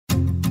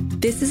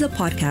This is a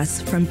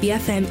podcast from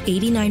BFM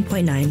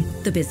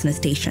 89.9, the business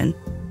station.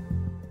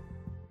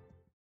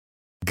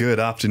 Good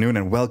afternoon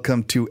and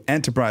welcome to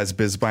Enterprise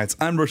Biz Bites.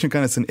 I'm Roshan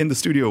Kanesan in the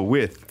studio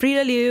with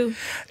Frida Liu.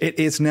 It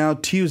is now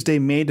Tuesday,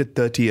 May the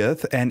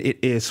 30th, and it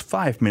is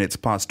 5 minutes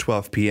past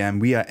 12 p.m.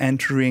 We are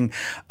entering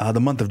the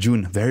month of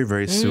June very,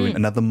 very soon.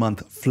 Another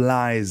month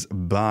flies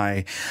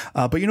by.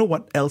 But you know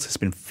what else has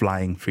been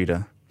flying,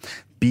 Frida?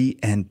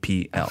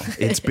 BNPL.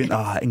 It's been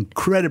an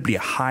incredibly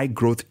high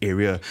growth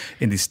area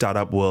in the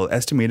startup world.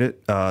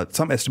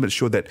 Some estimates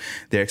show that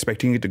they're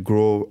expecting it to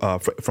grow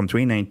from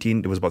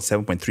 2019. It was about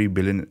 $7.3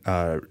 billion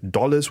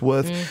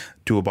worth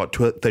to about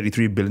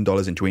 $33 billion in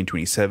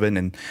 2027.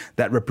 And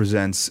that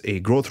represents a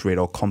growth rate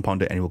or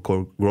compounded annual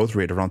growth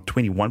rate around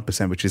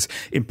 21%, which is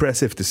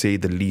impressive to say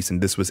the least. And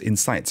this was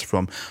insights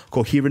from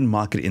Coherent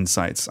Market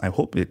Insights. I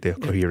hope they're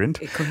coherent.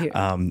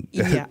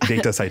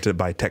 Data cited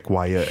by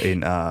TechWire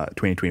in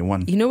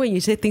 2021. You know, when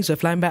you say things were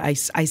flying by,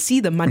 I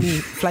see the money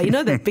fly. You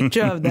know that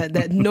picture of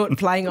that note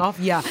flying off?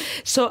 Yeah.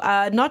 So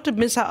not to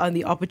miss out on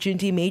the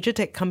opportunity, major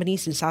tech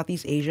companies in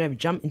Southeast Asia have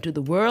jumped into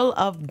the world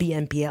of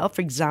BNPL.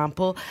 For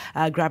example,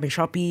 Grab and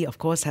Shopee, of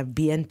course, have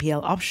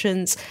BNPL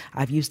options.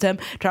 I've used them.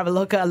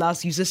 Traveloka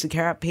allows users to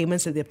carry out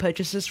payments of their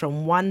purchases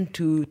from 1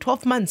 to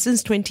 12 months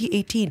since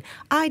 2018.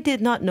 I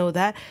did not know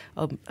that.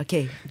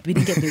 Okay, we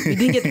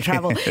didn't get to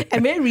travel.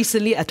 And very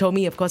recently,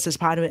 Atomi, of course, has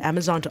partnered with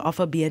Amazon to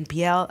offer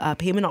BNPL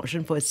payment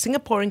option for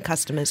Singaporean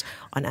customers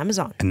on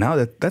Amazon. And now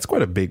that's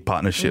quite a big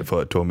partnership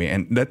for Atomi.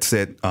 And that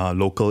said,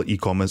 local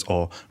e-commerce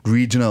or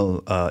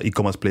regional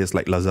e-commerce players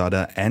like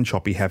Lazada and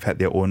Shopee have had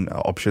their own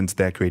options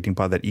there, creating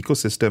part of that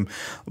ecosystem.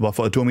 But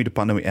for Atomi to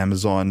partner with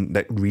Amazon,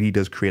 that really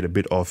does create a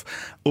bit of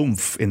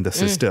oomph in the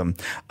system.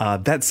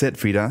 That said,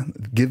 Frida,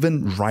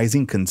 given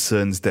rising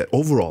concerns that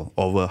overall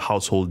over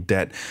household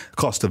debt,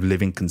 cost of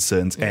living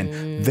concerns,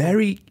 and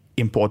very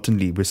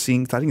importantly, we're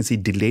starting to see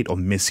delayed or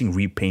missing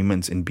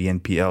repayments in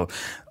BNPL.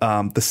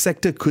 The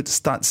sector could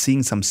start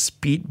seeing some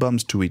speed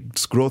bumps to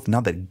its growth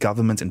now that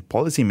governments and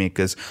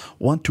policymakers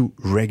want to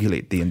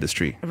regulate the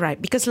industry.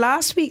 Right, because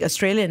last week,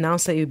 Australia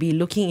announced that it would be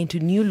looking into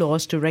new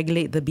laws to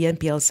regulate the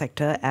BNPL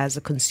sector as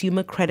a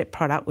consumer credit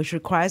product, which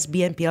requires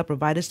BNPL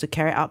providers to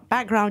carry out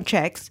background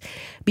checks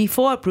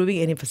before approving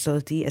any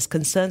facility, as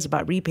concerns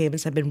about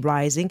repayments have been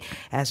rising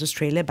as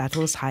Australia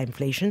battles high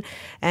inflation.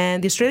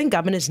 And the Australian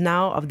government is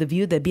now of the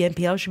view that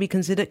BNPL should be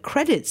considered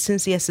credit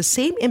since it has the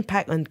same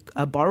impact on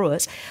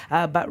borrowers.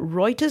 But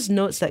Reuters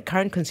notes that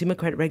current consumer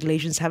credit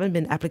regulations haven't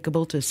been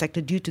applicable to the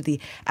sector due to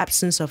the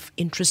absence of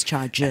interest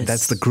charges. And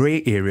that's the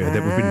grey area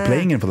that we've been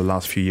playing in for the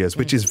last few years,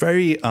 which is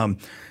very...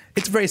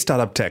 It's very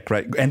startup tech,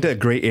 right? Enter a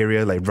grey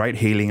area like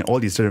ride-hailing and all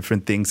these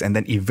different things, and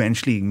then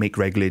eventually make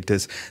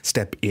regulators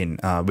step in,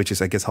 which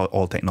is, I guess, how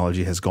all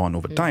technology has gone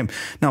over time.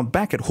 Now,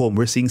 back at home,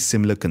 we're seeing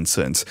similar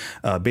concerns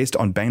based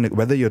on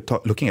whether you're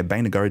looking at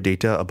Bank Negara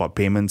data about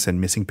payments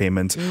and missing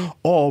payments,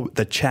 or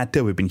the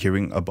chatter we've been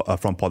hearing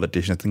from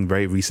politicians. I think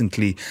very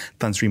recently,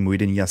 Tan Sri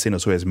Muhyiddin Yassin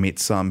also has made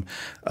some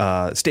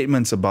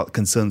statements about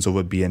concerns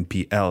over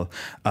BNPL.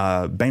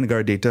 Bank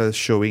Negara data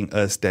showing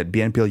us that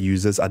BNPL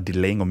users are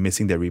delaying or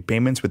missing their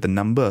repayments, with the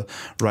number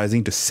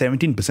rising to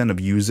 17% of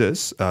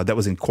users. That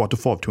was in quarter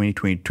 4 of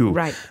 2022.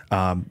 Right.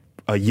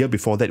 A year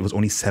before that, it was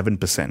only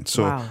 7%.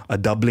 So a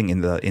doubling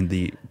in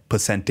the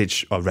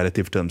percentage or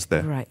relative terms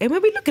there. Right. And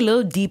when we look a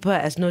little deeper,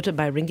 as noted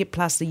by Ringgit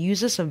Plus, the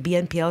users of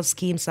BNPL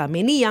schemes are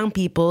mainly young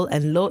people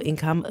and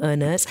low-income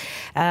earners.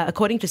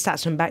 According to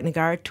stats from Bank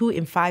Negara, 2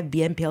 in 5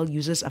 BNPL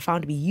users are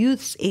found to be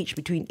youths aged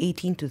between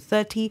 18 to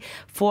 30.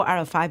 4 out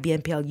of 5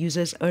 BNPL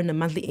users earn a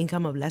monthly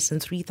income of less than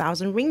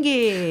 3,000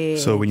 ringgit.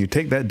 So when you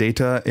take that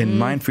data in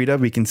mind, Frida,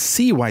 we can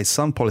see why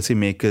some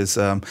policymakers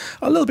are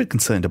a little bit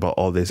concerned about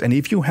all this. And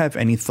if you have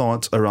any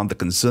thoughts around the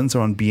concerns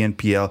around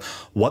BNPL,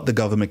 what the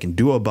government can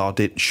do about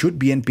it, should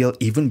BNPL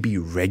even be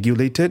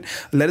regulated?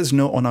 Let us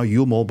know on our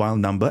U Mobile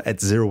number at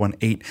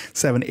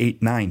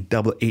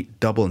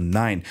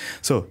 018-789-8899.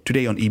 So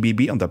today on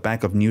EBB, on the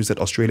back of news that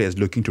Australia is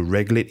looking to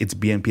regulate its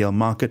BNPL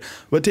market,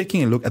 we're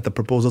taking a look at the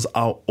proposals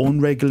our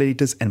own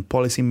regulators and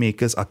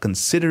policymakers are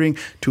considering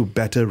to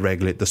better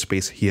regulate the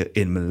space here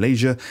in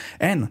Malaysia,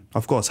 and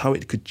of course how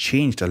it could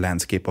change the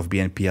landscape of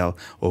BNPL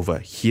over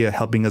here.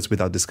 Helping us with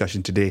our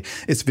discussion today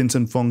is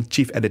Vincent Fong,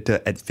 Chief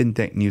Editor at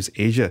FinTech News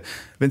Asia.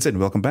 Vincent,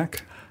 welcome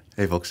back.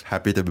 Hey folks,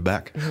 happy to be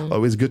back.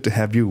 Always good to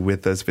have you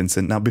with us,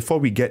 Vincent. Now, before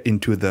we get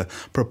into the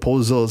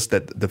proposals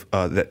there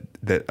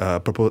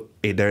are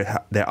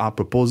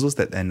proposals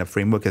that and the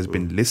framework has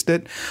been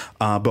listed.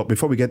 But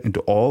before we get into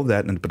all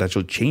that and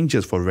potential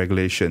changes for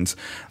regulations,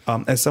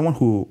 as someone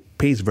who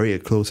pays very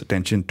close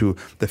attention to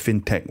the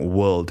fintech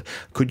world,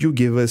 could you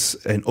give us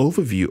an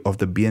overview of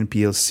the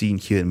BNPL scene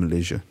here in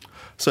Malaysia?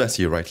 So as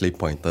you rightly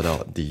pointed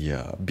out, the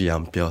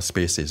BNPL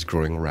space is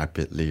growing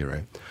rapidly,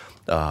 right?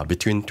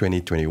 between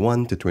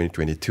 2021 to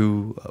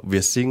 2022,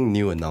 we're seeing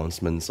new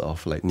announcements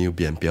of like new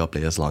BNPL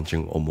players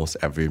launching almost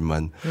every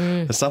month.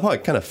 Somehow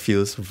it kind of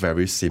feels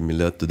very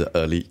similar to the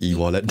early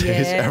e-wallet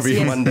days.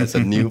 Every month there's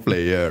a new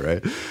player,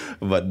 right?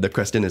 But the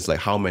question is like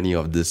how many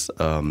of this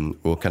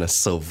will kind of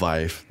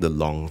survive the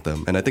long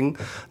term? And I think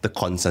the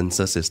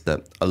consensus is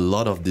that a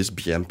lot of these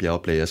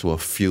BNPL players were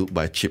fueled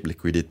by cheap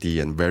liquidity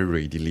and very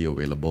readily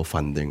available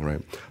funding,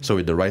 right? So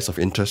with the rise of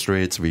interest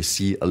rates, we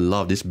see a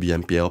lot of these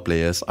BNPL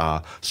players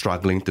are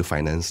struggling to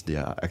finance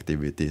their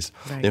activities.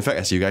 Right. In fact,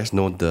 as you guys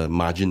know, the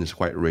margin is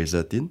quite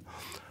razor thin.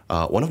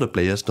 One of the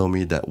players told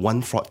me that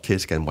one fraud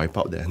case can wipe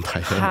out the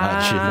entire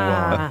margin.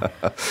 Wow.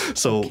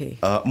 So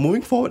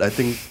moving forward, I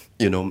think,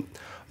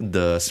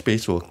 the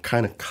space will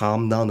kind of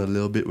calm down a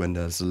little bit when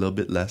there's a little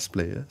bit less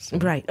players.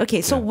 Right.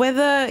 Okay. So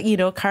whether,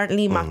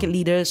 currently market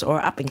leaders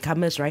or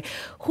up-and-comers, right,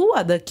 who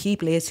are the key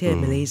players here in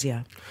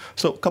Malaysia?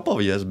 So a couple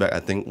of years back, I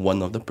think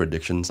one of the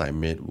predictions I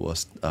made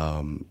was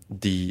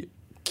the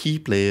key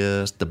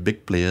players, the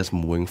big players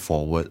moving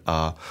forward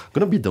are going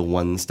to be the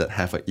ones that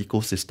have an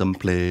ecosystem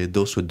play,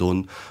 those who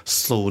don't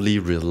solely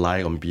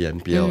rely on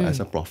BNPL as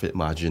a profit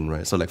margin,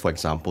 right? So like, for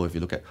example, if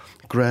you look at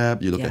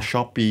Grab, you look at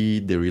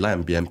Shopee, they rely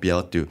on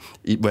BNPL to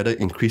whether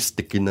increase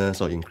stickiness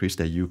or increase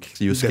their use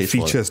case. Their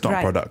features,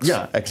 not products.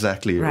 Yeah,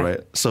 exactly, right.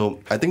 So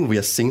I think we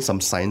are seeing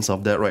some signs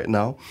of that right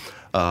now.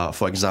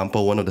 For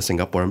example, one of the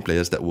Singaporean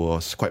players that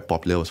was quite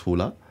popular was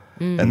Hula.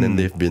 And then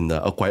they've been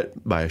acquired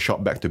by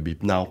Shopback to be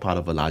now part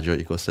of a larger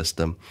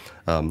ecosystem.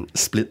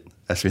 Split,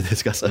 as we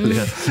discussed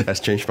earlier, has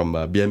changed from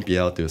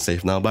BNPL to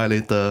Save Now, Buy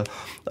Later.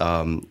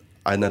 And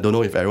I don't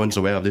know if everyone's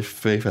aware of this.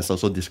 Fave has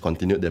also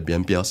discontinued their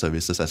BNPL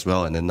services as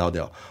well. And then now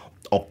they're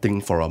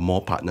opting for a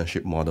more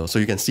partnership model. So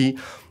you can see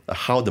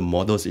how the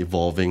model is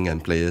evolving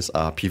and players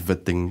are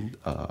pivoting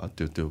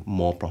to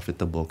more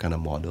profitable kind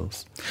of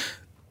models.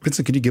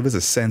 Vincent, could you give us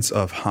a sense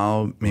of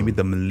how maybe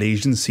the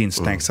Malaysian scene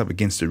stacks up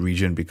against the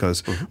region?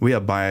 Because we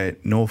are by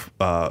no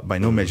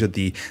measure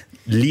the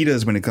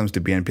leaders when it comes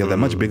to BNPL. There are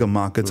much bigger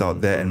markets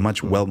out there and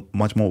much more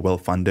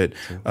well-funded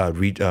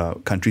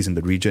countries in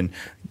the region.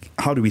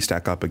 How do we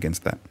stack up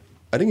against that?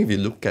 I think if you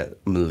look at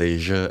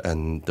Malaysia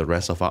and the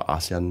rest of our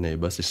ASEAN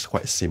neighbors, it's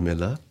quite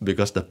similar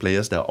because the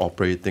players that are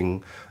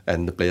operating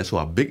and the players who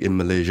are big in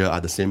Malaysia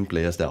are the same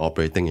players that are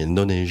operating in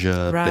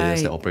Indonesia,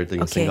 players that are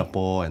operating in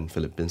Singapore and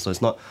Philippines. So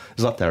it's not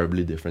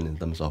terribly different in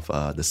terms of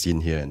the scene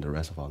here and the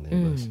rest of our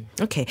neighbors.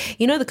 Okay.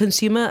 The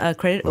Consumer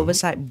Credit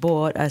Oversight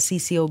Board,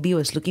 CCOB,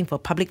 was looking for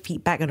public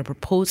feedback on a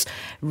proposed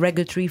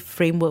regulatory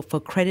framework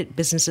for credit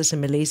businesses in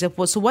Malaysia.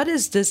 So what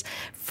is this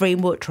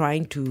framework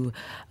trying to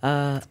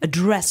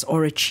address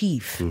or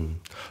achieve?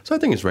 So I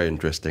think it's very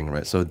interesting,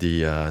 right? So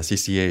the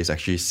CCA is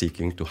actually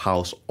seeking to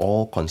house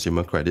all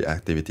consumer credit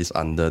activities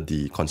under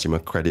the Consumer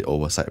Credit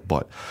Oversight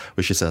Board,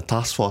 which is a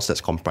task force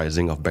that's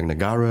comprising of Bank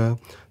Negara,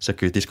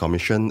 Securities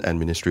Commission, and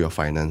Ministry of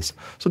Finance.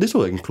 So this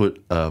will include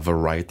a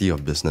variety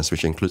of business,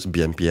 which includes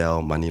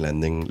BNPL, money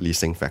lending,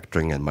 leasing,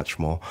 factoring, and much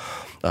more.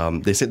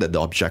 They said that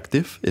the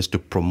objective is to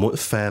promote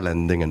fair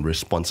lending and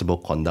responsible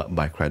conduct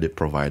by credit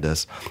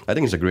providers. I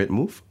think it's a great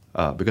move.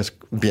 Because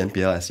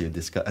BNPL,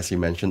 as you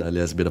mentioned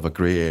earlier, is a bit of a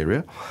grey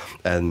area,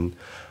 and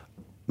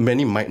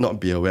many might not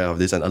be aware of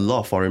this. And a lot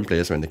of foreign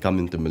players, when they come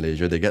into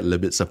Malaysia, they get a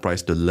little bit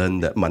surprised to learn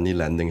that money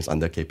lending is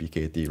under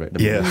KPKT, right? The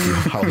Ministry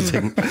of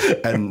Housing,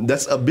 and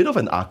that's a bit of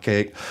an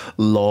archaic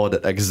law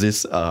that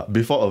exists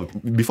before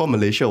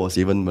Malaysia was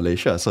even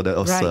Malaysia. So that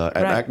was an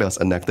act that was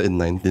enacted in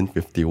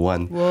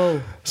 1951. Whoa!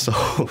 So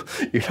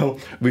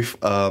with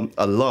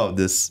a lot of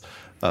this.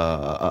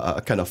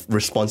 A kind of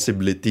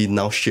responsibility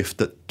now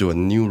shifted to a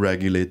new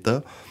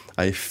regulator,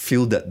 I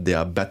feel that they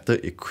are better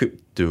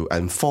equipped to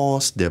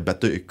enforce, they're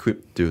better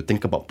equipped to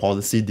think about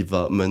policy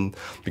development,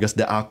 because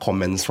there are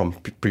comments from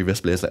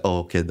previous players like,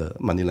 the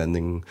money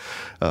lending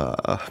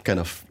kind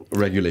of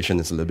regulation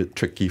is a little bit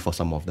tricky for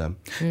some of them.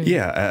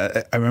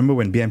 Yeah, I remember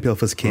when BNPL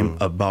first came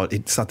about,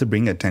 it started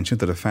bringing attention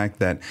to the fact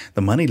that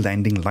the money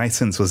lending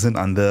license wasn't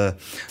under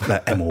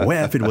the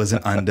MOF, it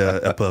wasn't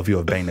under a purview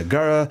of Bank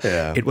Negara,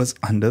 it was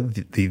under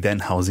the then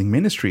Housing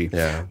Ministry.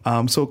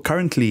 So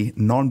currently,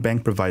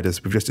 non-bank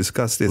providers, we've just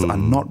discussed this, are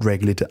not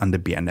regulated under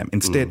BNM.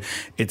 Instead,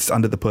 it's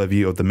under the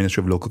purview of the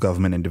Ministry of Local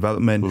Government and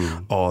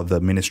Development or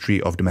the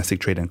Ministry of Domestic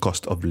Trade and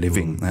Cost of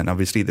Living. And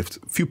obviously, there's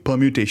a few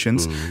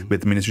permutations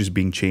with ministries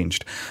being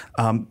changed.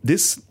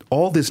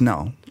 All this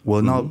now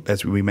will now,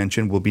 as we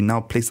mentioned, will be now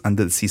placed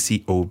under the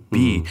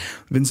CCOB.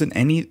 Vincent,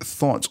 any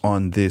thoughts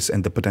on this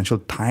and the potential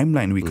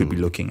timeline we could be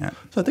looking at?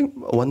 So I think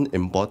one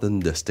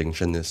important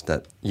distinction is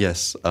that,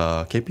 yes,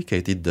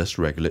 KPKT does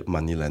regulate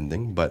money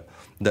lending, but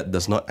that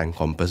does not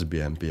encompass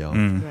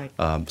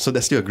BNPL. So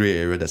there's still a grey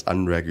area that's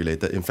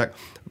unregulated. In fact,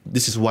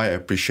 this is why I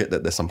appreciate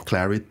that there's some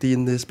clarity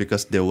in this,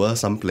 because there were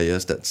some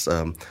players that's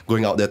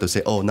going out there to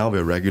say, now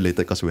we're regulated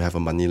because we have a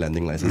money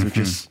lending license, which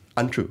is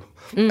untrue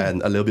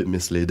and a little bit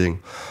misleading.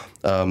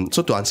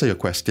 So to answer your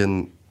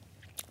question,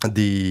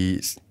 they're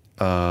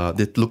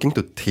looking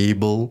to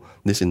table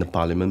this in the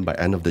parliament by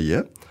end of the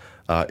year.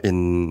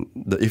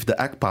 if the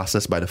act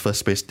passes by the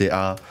first phase, they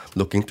are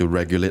looking to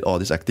regulate all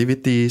these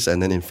activities,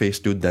 and then in phase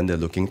 2, then they're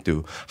looking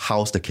to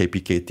house the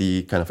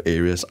KPKT kind of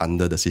areas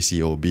under the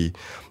CCOB.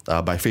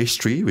 By phase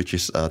 3, which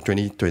is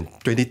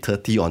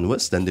 2030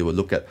 onwards, then they will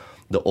look at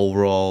the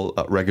overall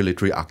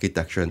regulatory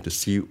architecture and to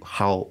see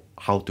how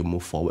to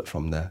move forward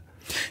from there.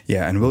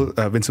 Yeah, and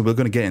Vincent, we're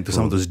going to get into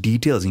some of those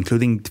details,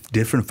 including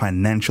different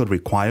financial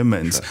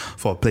requirements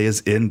for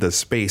players in the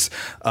space.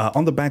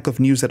 On the back of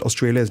news that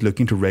Australia is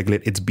looking to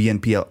regulate its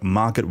BNPL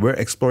market, we're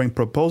exploring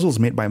proposals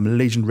made by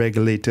Malaysian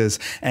regulators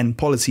and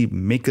policy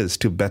makers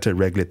to better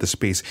regulate the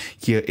space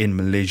here in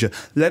Malaysia.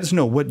 Let us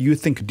know what you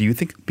think. Do you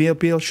think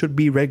BNPL should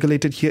be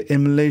regulated here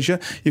in Malaysia?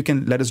 You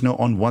can let us know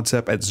on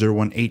WhatsApp at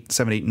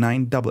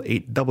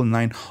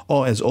 018-789-8899,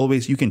 or as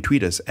always, you can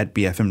tweet us at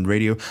BFM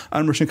Radio.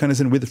 I'm Roshan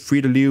Kanasan with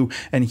Frida Liu.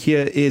 And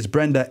here is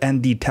Brenda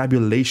and the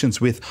Tabulations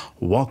with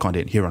Walk On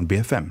It here on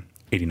BFM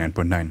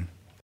 89.9.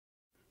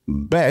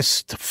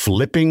 Best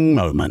flipping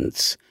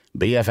moments.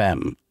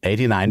 BFM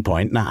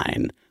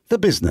 89.9, the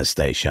business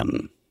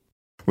station.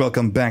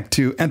 Welcome back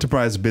to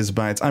Enterprise Biz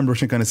Bites. I'm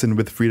Roshan Kanasan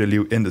with Frida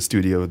Liu in the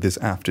studio this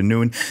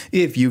afternoon.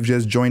 If you've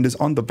just joined us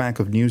on the back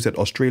of news that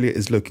Australia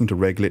is looking to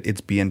regulate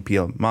its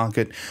BNPL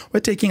market,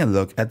 we're taking a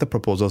look at the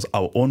proposals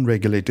our own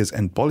regulators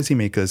and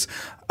policymakers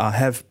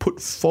have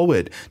put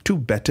forward to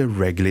better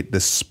regulate the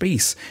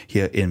space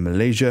here in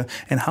Malaysia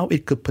and how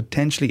it could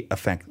potentially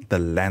affect the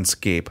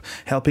landscape.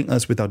 Helping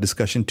us with our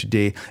discussion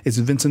today is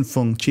Vincent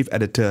Fung, Chief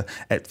Editor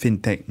at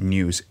FinTech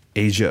News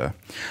Asia.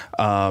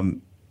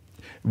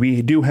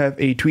 We do have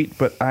a tweet,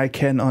 but I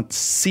cannot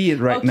see it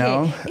right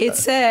now. It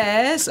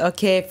says,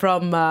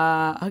 from,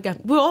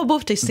 we're all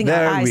both tasting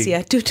our eyes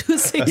here,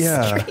 2263.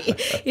 Yeah.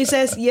 It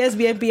says, yes,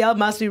 BNPL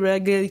must be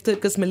regulated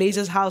because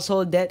Malaysia's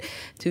household debt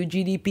to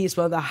GDP is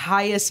one of the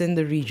highest in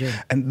the region.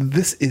 And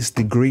this is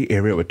the grey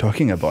area we're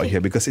talking about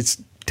here, because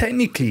it's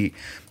technically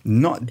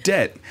not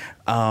debt,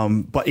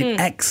 but it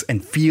acts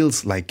and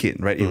feels like it,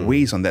 right? It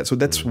weighs on that. So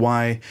that's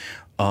why...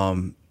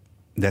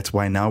 That's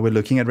why now we're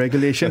looking at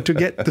regulation to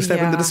get to step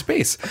into the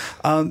space.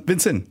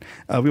 Vincent,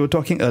 we were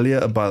talking earlier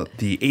about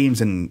the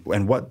aims and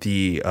what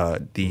the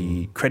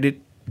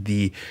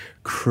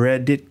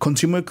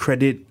Consumer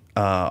Credit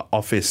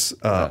Office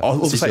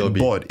Oversight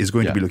Board is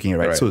going to be looking at,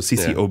 right? So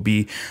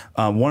CCOB,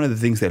 one of the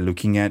things they're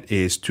looking at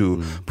is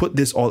to put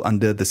this all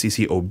under the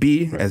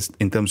CCOB as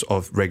in terms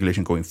of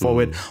regulation going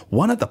forward.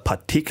 One of the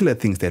particular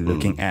things they're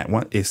looking at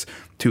is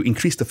to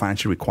increase the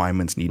financial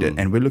requirements needed.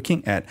 And we're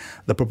looking at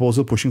the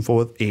proposal pushing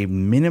forward a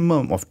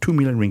minimum of 2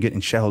 million ringgit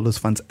in shareholders'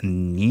 funds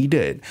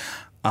needed.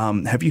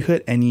 Have you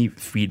heard any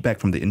feedback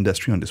from the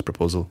industry on this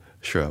proposal?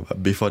 Sure.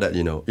 But before that,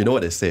 you know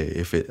what they say,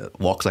 if it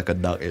walks like a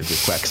duck, if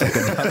it quacks like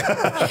a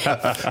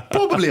duck,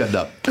 probably a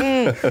duck.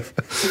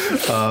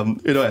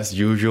 As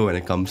usual, when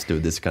it comes to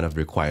this kind of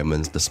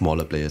requirements, the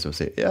smaller players will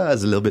say, yeah,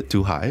 it's a little bit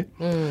too high.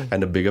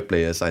 And the bigger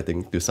players, I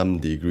think to some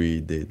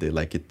degree, they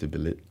like it to be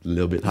a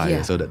little bit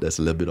higher so that there's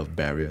a little bit of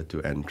barrier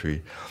to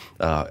entry.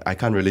 I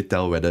can't really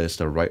tell whether it's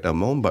the right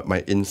amount, but my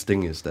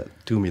instinct is that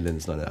 2 million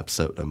is not an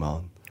absurd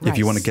amount. If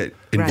you want to get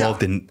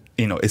involved in,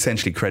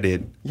 essentially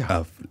credit,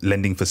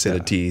 lending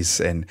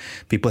facilities and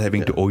people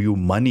having to owe you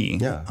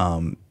money,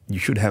 you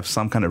should have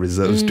some kind of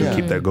reserves to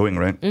keep that going,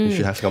 right? You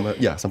should have some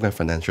kind of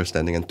financial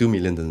standing, and 2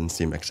 million doesn't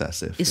seem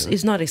excessive.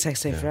 It's not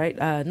excessive, right?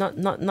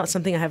 Not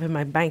something I have in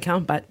my bank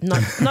account, but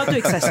not too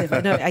excessive.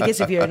 I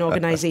guess if you're an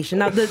organization.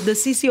 Now, the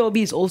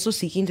CCOB is also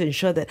seeking to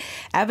ensure that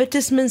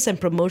advertisements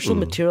and promotional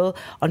material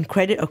on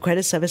credit or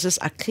credit services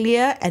are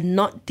clear and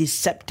not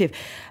deceptive.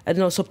 And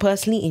also,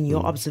 personally, in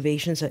your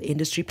observations of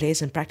industry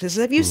players and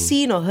practices, have you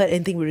seen or heard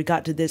anything with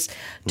regard to this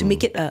to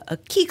make it a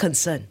key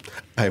concern?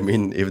 I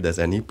mean, if there's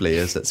any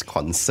players that's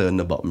concerned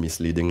about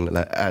misleading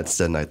ads,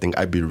 then I think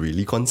I'd be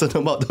really concerned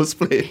about those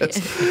players.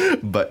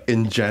 But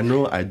in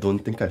general, I don't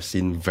think I've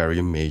seen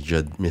very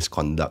major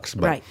misconducts.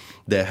 But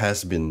there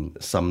has been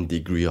some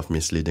degree of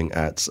misleading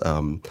ads.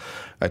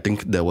 I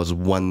think there was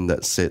one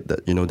that said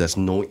that, there's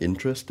no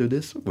interest to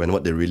this, when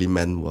what they really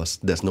meant was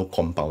there's no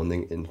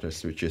compounding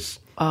interest, which is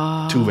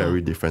two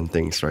very different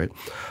things, right?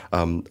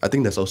 I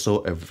think there's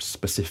also a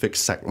specific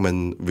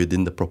segment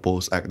within the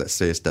proposed act that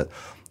says that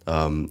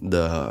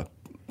the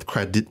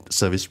credit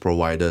service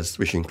providers,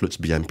 which includes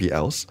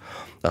BNPLs,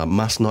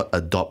 must not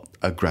adopt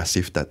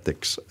aggressive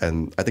tactics.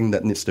 And I think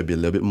that needs to be a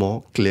little bit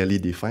more clearly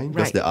defined,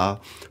 because there are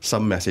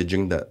some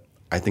messaging that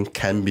I think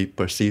can be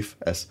perceived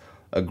as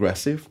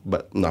aggressive,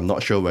 but I'm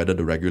not sure whether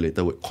the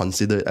regulator would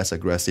consider it as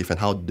aggressive, and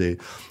how they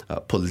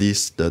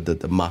police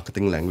the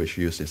marketing language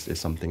used is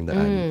something that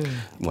I'm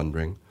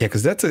wondering. Yeah,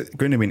 because that's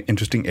going to be an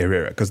interesting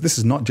area, because this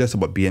is not just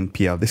about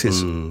BNPL. This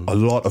is a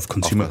lot of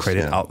consumer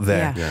credit out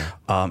there.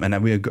 And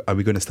are we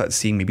going to start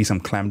seeing maybe some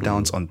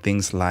clampdowns on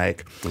things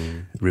like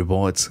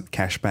rewards,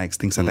 cashbacks,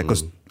 things like that?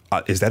 Because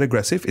is that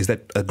aggressive? Is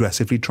that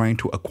aggressively trying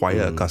to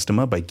acquire a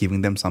customer by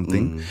giving them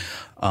something?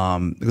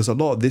 Because a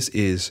lot of this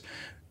is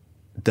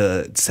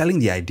selling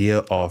the idea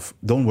of,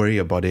 don't worry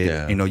about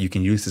it, you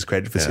can use this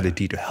credit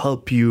facility to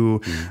help you,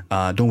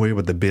 don't worry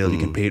about the bill, you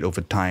can pay it over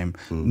time,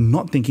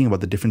 not thinking about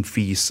the different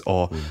fees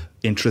or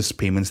interest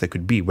payments there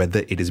could be,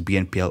 whether it is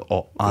BNPL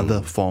or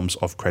other forms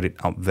of credit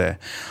out there.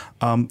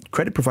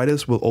 Credit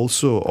providers will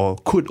also or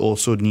could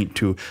also need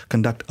to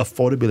conduct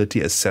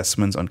affordability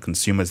assessments on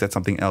consumers. That's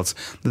something else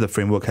that the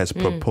framework has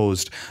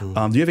proposed.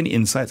 Do you have any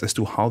insights as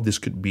to how this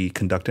could be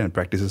conducted and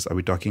practices? Are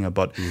we talking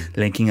about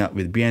linking up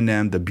with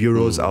BNM, the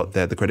bureaus out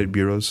there, the credit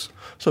bureaus?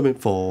 So I mean,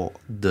 for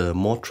the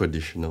more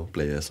traditional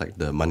players like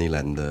the money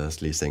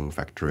lenders, leasing,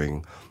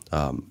 factoring,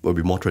 will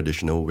be more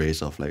traditional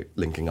ways of like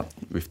linking up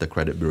with the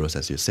credit bureaus,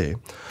 as you say.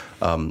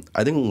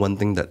 I think one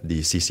thing that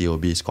the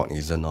CCOB is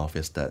cognizant of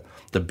is that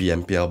the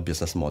BNPL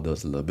business model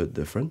is a little bit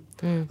different.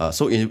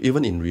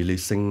 Even in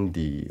releasing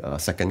the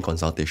second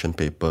consultation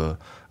paper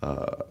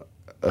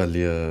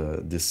earlier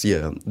this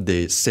year,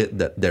 they said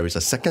that there is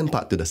a second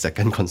part to the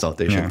second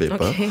consultation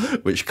paper,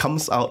 which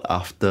comes out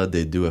after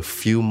they do a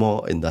few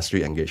more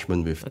industry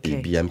engagement with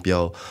the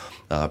BNPL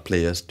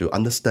players to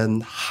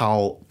understand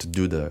how to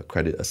do the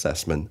credit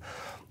assessment.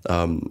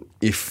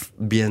 If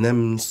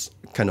BNM's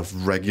kind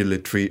of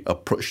regulatory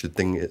approach to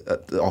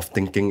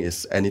thinking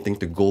is anything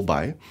to go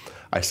by,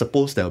 I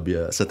suppose there will be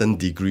a certain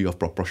degree of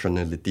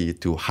proportionality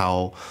to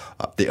how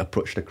they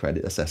approach the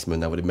credit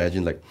assessment. I would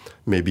imagine like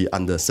maybe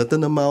under a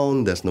certain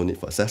amount, there's no need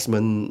for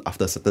assessment.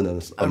 After a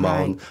certain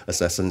amount,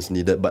 assessment is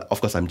needed. But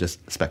of course, I'm just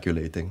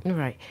speculating.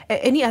 Right.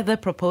 Any other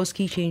proposed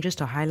key changes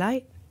to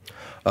highlight?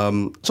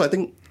 So I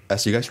think,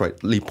 as you guys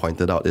rightly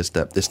pointed out, is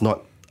that it's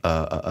not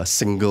a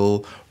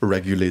single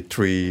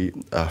regulatory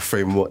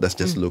framework that's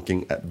just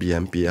looking at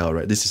BNPL,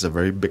 right? This is a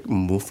very big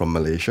move from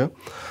Malaysia.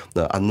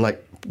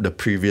 Unlike the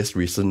previous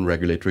recent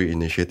regulatory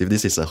initiative,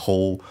 this is a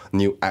whole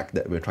new act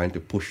that we're trying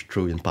to push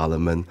through in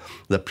Parliament.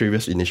 The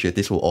previous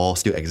initiatives were all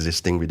still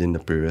existing within the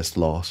previous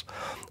laws.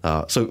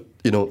 So,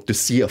 to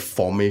see a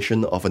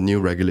formation of a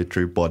new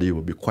regulatory body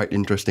would be quite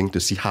interesting.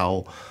 To see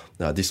how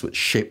this would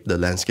shape the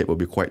landscape would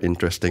be quite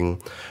interesting.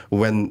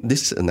 When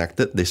this is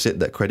enacted, they said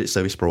that credit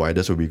service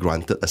providers will be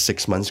granted a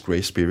 6 months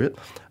grace period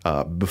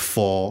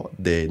before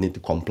they need to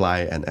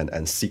comply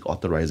and seek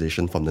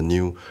authorization from the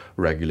new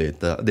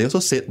regulator. They also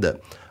said that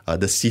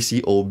the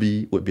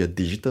CCOB would be a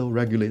digital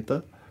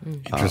regulator.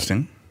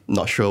 Interesting.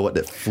 Not sure what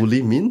that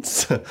fully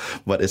means,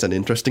 but it's an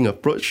interesting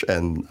approach,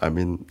 and I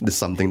mean, this is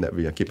something that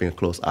we are keeping a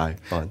close eye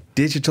on.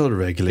 Digital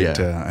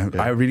regulator.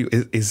 I really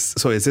is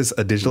this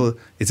a digital?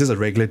 Is this a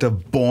regulator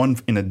born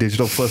in a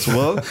digital first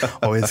world,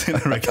 or is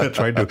it a regulator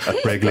trying to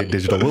regulate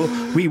digital?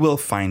 Well, we will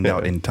find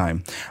out in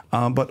time.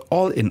 But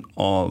all in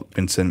all,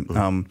 Vincent,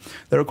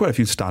 there are quite a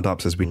few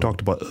startups, as we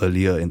talked about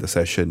earlier in the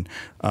session,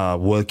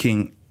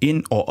 working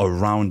in or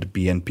around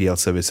BNPL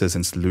services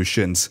and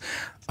solutions.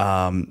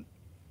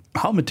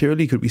 How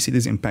materially could we see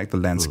this impact the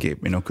landscape?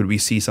 Could we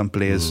see some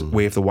players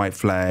wave the white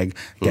flag,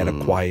 get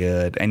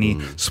acquired? Any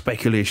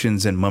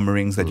speculations and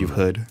murmurings that you've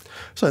heard?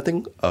 So I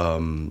think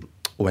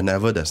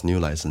whenever there's new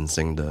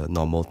licensing, the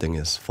normal thing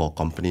is for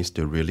companies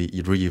to really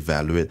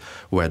reevaluate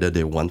whether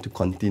they want to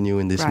continue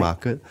in this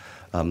market.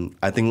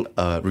 I think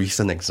a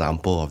recent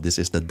example of this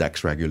is the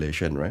DEX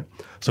regulation, right?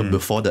 So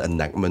before the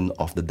enactment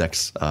of the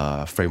DEX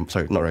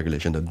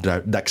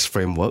the DEX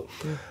framework,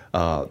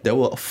 there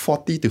were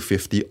 40 to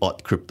 50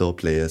 odd crypto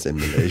players in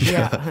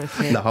Malaysia.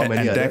 Now, how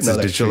many and are DEX there?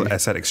 is Digital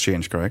Asset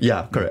Exchange, correct?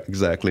 Yeah, correct,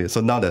 exactly.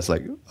 So now there's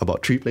like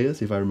about 3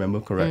 players, if I remember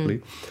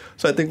correctly.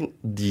 So I think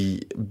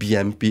the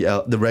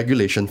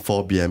regulation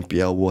for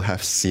BNPL will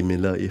have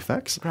similar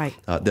effects. Right.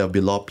 There'll be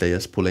a lot of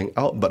players pulling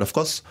out, but of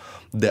course,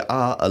 there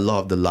are a lot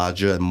of the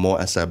larger and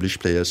more established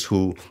players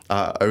who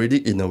are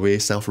already in a way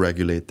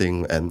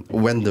self-regulating, and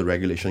when the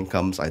regulation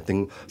comes, I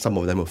think some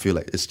of them will feel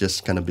like it's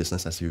just kind of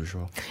business as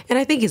usual. And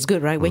I think it's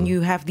good, right? When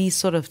you have these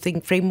sort of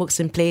frameworks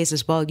in place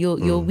as well,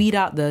 you'll weed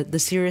out the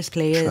serious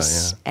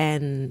players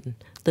and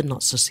the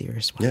not so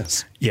serious ones.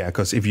 Yes. Yeah,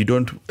 because if you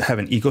don't have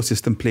an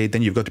ecosystem play,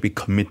 then you've got to be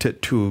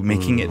committed to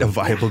making it a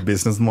viable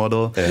business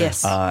model.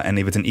 Yes. And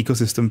if it's an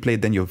ecosystem play,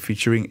 then you're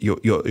featuring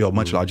your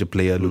much larger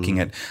player looking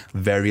at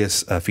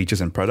various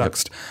features and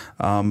products.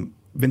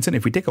 Vincent,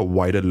 if we take a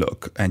wider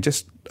look and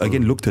just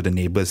again look to the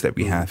neighbors that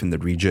we have in the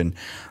region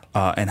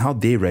and how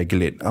they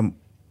regulate,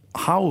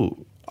 how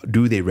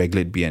do they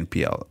regulate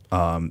BNPL?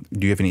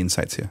 Do you have any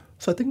insights here?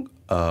 So I think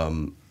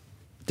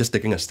just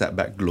taking a step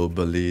back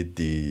globally,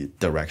 the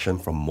direction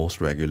from most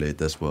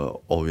regulators were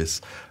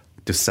always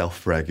to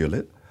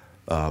self-regulate.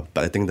 But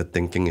I think the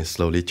thinking is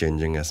slowly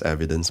changing, as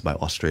evidenced by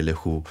Australia,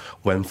 who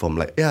went from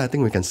like, I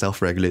think we can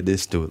self-regulate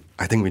this to,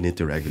 I think we need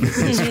to regulate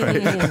this,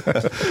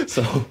 right?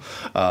 So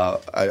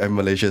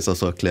Malaysia is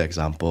also a clear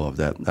example of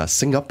that.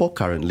 Singapore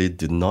currently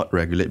did not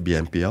regulate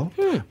BNPL,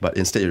 but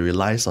instead it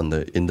relies on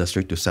the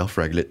industry to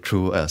self-regulate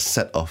through a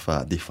set of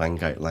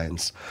defined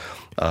guidelines.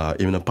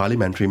 In a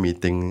parliamentary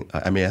meeting,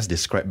 MAS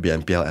described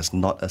BNPL as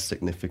not a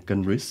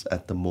significant risk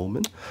at the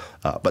moment,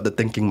 but the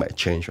thinking might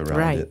change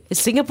around it.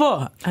 It's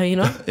Singapore,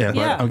 Yeah,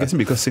 but I'm guessing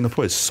because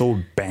Singapore is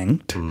so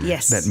banked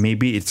that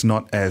maybe it's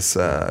not as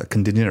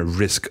contingent a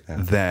risk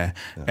there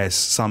as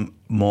some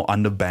more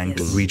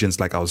underbanked regions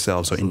like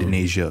ourselves or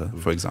Indonesia,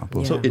 for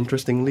example. So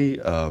interestingly,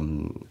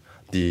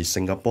 the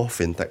Singapore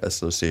FinTech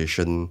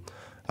Association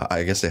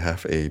I guess they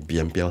have a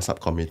BNPL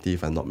subcommittee,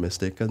 if I'm not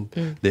mistaken.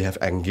 They have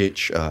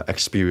engaged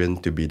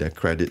Experian to be their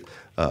credit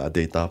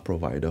data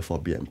provider for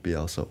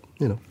BNPL. So,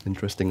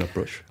 interesting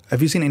approach.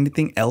 Have you seen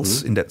anything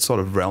else in that sort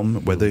of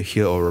realm, whether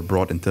here or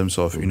abroad, in terms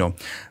of,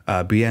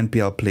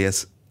 BNPL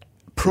players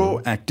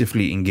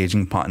proactively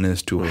engaging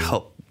partners to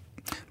help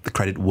the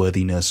credit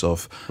worthiness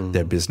of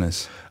their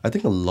business? I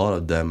think a lot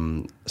of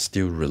them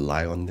still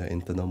rely on their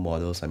internal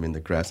models. I mean, the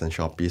Grabs and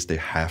Shopees, they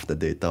have the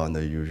data on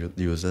the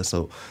users,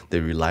 so they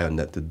rely on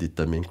that to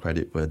determine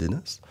credit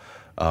worthiness.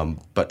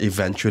 But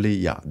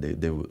eventually,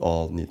 they would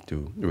all need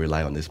to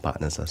rely on these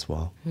partners as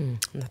well.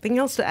 Nothing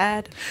else to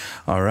add.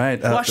 All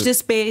right. Watch this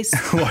space.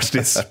 Watch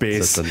this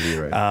space. Certainly,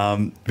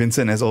 right.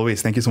 Vincent, as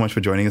always, thank you so much for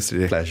joining us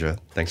today. Pleasure.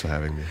 Thanks for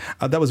having me.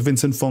 That was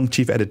Vincent Fong,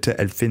 Chief Editor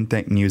at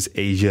FinTech News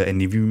Asia.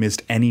 And if you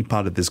missed any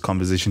part of this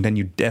conversation, then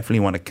you definitely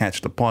want to catch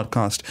the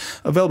podcast,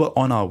 available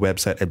on our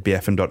website at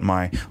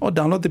bfm.my, or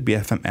download the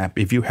BFM app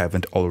if you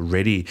haven't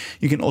already.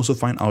 You can also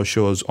find our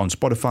shows on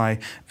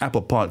Spotify,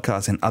 Apple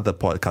Podcasts, and other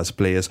podcast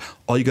players.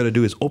 All you got to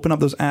do is open up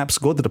those apps,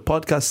 go to the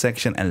podcast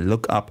section, and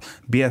look up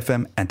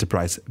BFM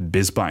Enterprise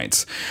Biz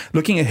Bites.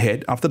 Looking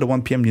ahead, after the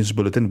 1 p.m. news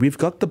bulletin, we've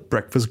got the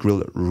Breakfast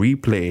Grill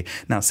replay.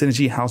 Now,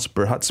 Synergy House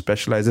Berhad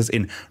specializes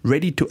in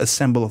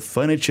ready-to-assemble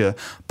furniture,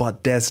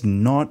 but does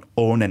not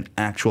own an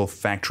actual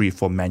factory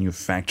for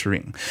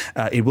manufacturing.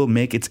 It will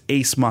make its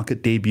Ace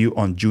Market debut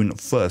on June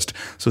 1st.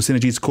 So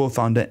Synergy's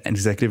co-founder and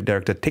executive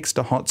director takes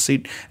the hot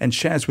seat and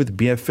shares with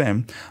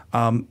BFM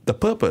the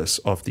purpose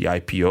of the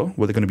IPO,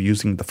 what they're going to be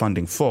using the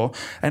funding for,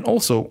 and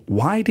also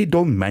why they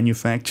don't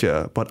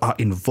manufacture but are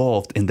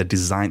involved in the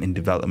design and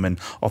development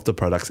of the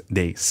products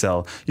they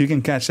sell. You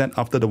can catch that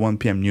after the 1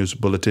 p.m. news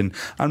bulletin.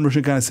 I'm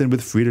Roshan Ghanasan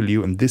with Frida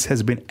Liu, and this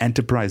has been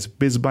Enterprise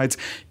Biz Bites,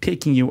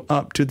 taking you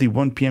up to the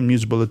 1 p.m.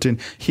 news bulletin.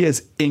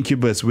 Here's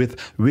Incubus with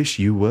Wish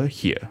You Were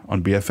Here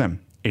on BFM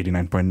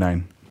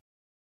 89.9.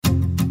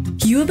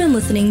 You have been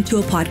listening to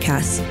a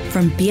podcast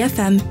from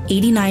BFM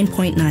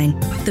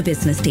 89.9, the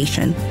business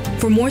station.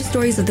 For more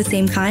stories of the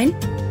same kind,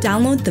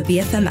 download the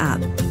BFM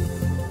app.